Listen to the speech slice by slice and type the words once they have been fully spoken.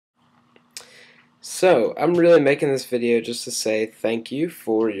So, I'm really making this video just to say thank you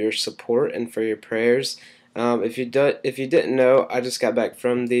for your support and for your prayers. If you didn't know, I just got back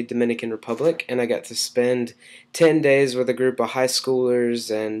from the Dominican Republic and I got to spend 10 days with a group of high schoolers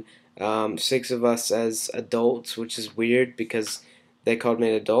and six of us as adults, which is weird because they called me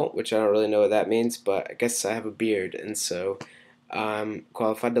an adult, which I don't really know what that means, but I guess I have a beard and so I'm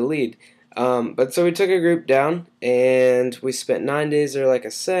qualified to lead. But so we took a group down and we spent 9 days there. Like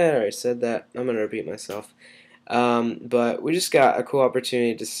I already said that. I'm going to repeat myself. But we just got a cool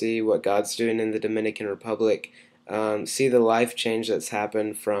opportunity to see what God's doing in the Dominican Republic, see the life change that's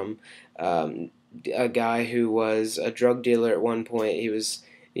happened from a guy who was a drug dealer at one point. He was,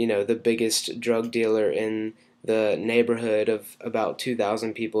 the biggest drug dealer in the neighborhood of about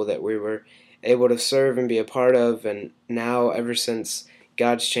 2,000 people that we were able to serve and be a part of. And now, ever since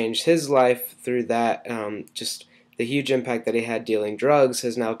God's changed his life through that, just the huge impact that he had dealing drugs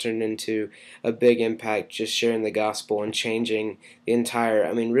has now turned into a big impact just sharing the gospel and changing the entire,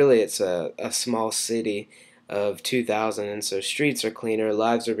 I mean, really it's a small city of 2,000, and so streets are cleaner,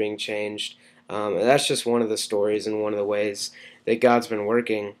 lives are being changed, and that's just one of the stories and one of the ways that God's been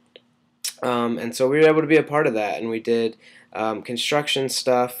working. And so we were able to be a part of that, and we did construction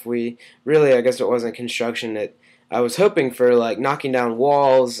stuff. We really, I guess it wasn't construction. I was hoping for like knocking down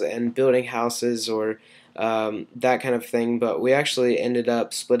walls and building houses or that kind of thing, but we actually ended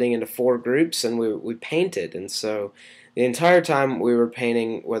up splitting into four groups, and we painted. And so the entire time we were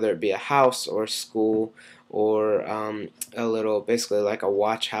painting, whether it be a house or a school or a little, basically like a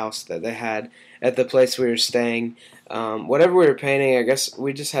watch house that they had at the place we were staying. Whatever we were painting, I guess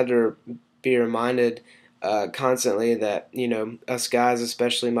we just had to be reminded constantly that us guys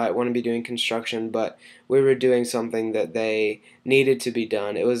especially might want to be doing construction, but we were doing something that they needed to be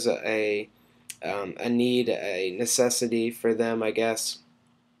done. It was a need, a necessity for them, I guess,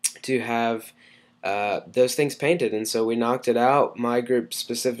 to have those things painted, and so we knocked it out. My group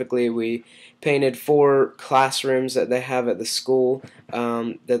specifically, we painted four classrooms that they have at the school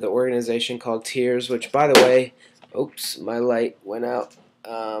that the organization called Tears, which, by the way, oops, my light went out.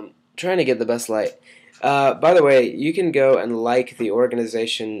 Trying to get the best light. By the way, you can go and like the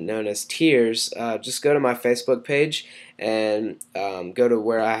organization known as Tears. Just go to my Facebook page and go to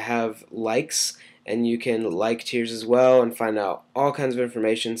where I have likes, and you can like Tears as well and find out all kinds of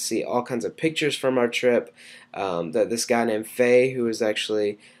information, see all kinds of pictures from our trip. That this guy named Faye, who was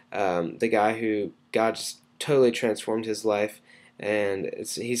actually the guy who God just totally transformed his life, and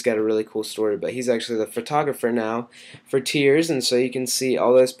he's got a really cool story, but he's actually the photographer now for Tears, and so you can see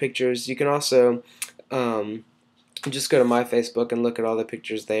all those pictures. You can also just go to my Facebook and look at all the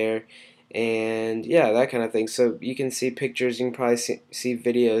pictures there, and yeah, that kind of thing. So you can see pictures, you can probably see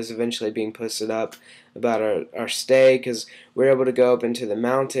videos eventually being posted up about our stay, because we're able to go up into the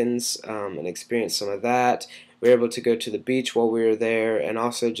mountains and experience some of that. We were able to go to the beach while we were there, and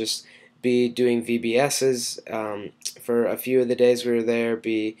also just be doing VBSs for a few of the days we were there,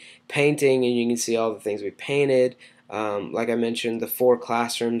 be painting, and you can see all the things we painted. Like I mentioned, the four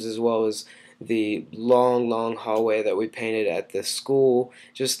classrooms, as well as the long hallway that we painted at the school.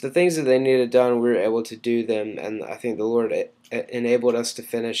 Just the things that they needed done, we were able to do them, and I think the Lord enabled us to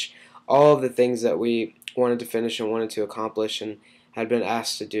finish all of the things that we wanted to finish and wanted to accomplish and had been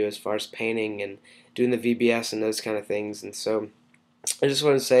asked to do as far as painting and doing the VBS and those kind of things. And so I just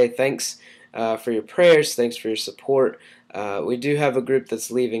want to say thanks for your prayers, thanks for your support. We do have a group that's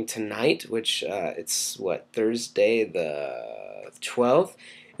leaving tonight, which it's Thursday the 12th.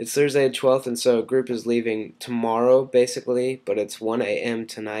 It's Thursday the 12th, and so a group is leaving tomorrow, basically, but it's 1 a.m.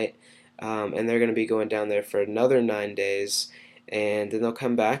 tonight, and they're going to be going down there for another 9 days, and then they'll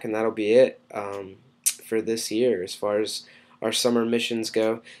come back, and that'll be it for this year as far as our summer missions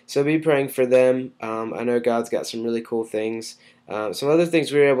go. So be praying for them. I know God's got some really cool things. Some other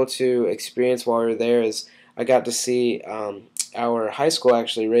things we were able to experience while we were there is I got to see our high school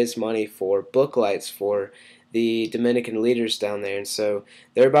actually raise money for book lights for the Dominican leaders down there, and so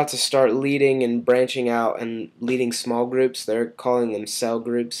they're about to start leading and branching out and leading small groups. They're calling them cell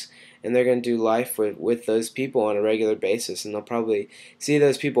groups, and they're going to do life with those people on a regular basis, and they'll probably see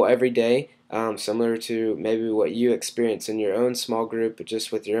those people every day, similar to maybe what you experience in your own small group, but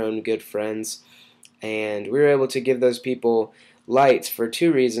just with your own good friends. And we were able to give those people lights for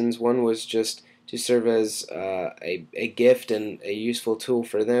two reasons. One was just to serve as a gift and a useful tool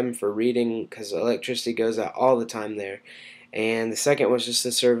for them for reading, because electricity goes out all the time there. And the second was just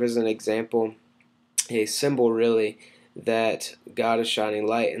to serve as an example, a symbol really, that God is shining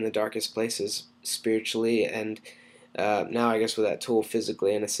light in the darkest places spiritually and now I guess with that tool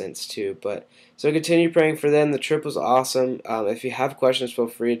physically in a sense too. But so continue praying for them. The trip was awesome. If you have questions, feel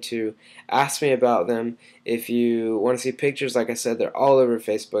free to ask me about them. If you want to see pictures, like I said, they're all over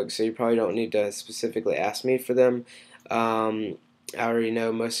Facebook, so you probably don't need to specifically ask me for them. I already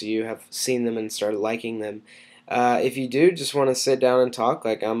know most of you have seen them and started liking them. If you do just want to sit down and talk,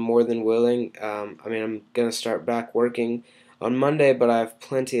 like, I'm more than willing. I mean, I'm going to start back working on Monday, but I have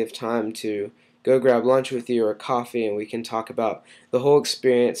plenty of time to go grab lunch with you or coffee, and we can talk about the whole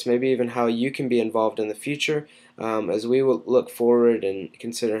experience, maybe even how you can be involved in the future, as we will look forward and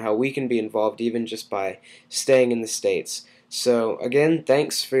consider how we can be involved even just by staying in the States. So again,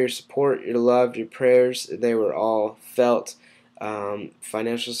 thanks for your support, your love, your prayers. They were all felt.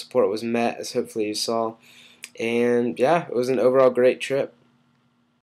 Financial support was met, as hopefully you saw. And yeah, it was an overall great trip.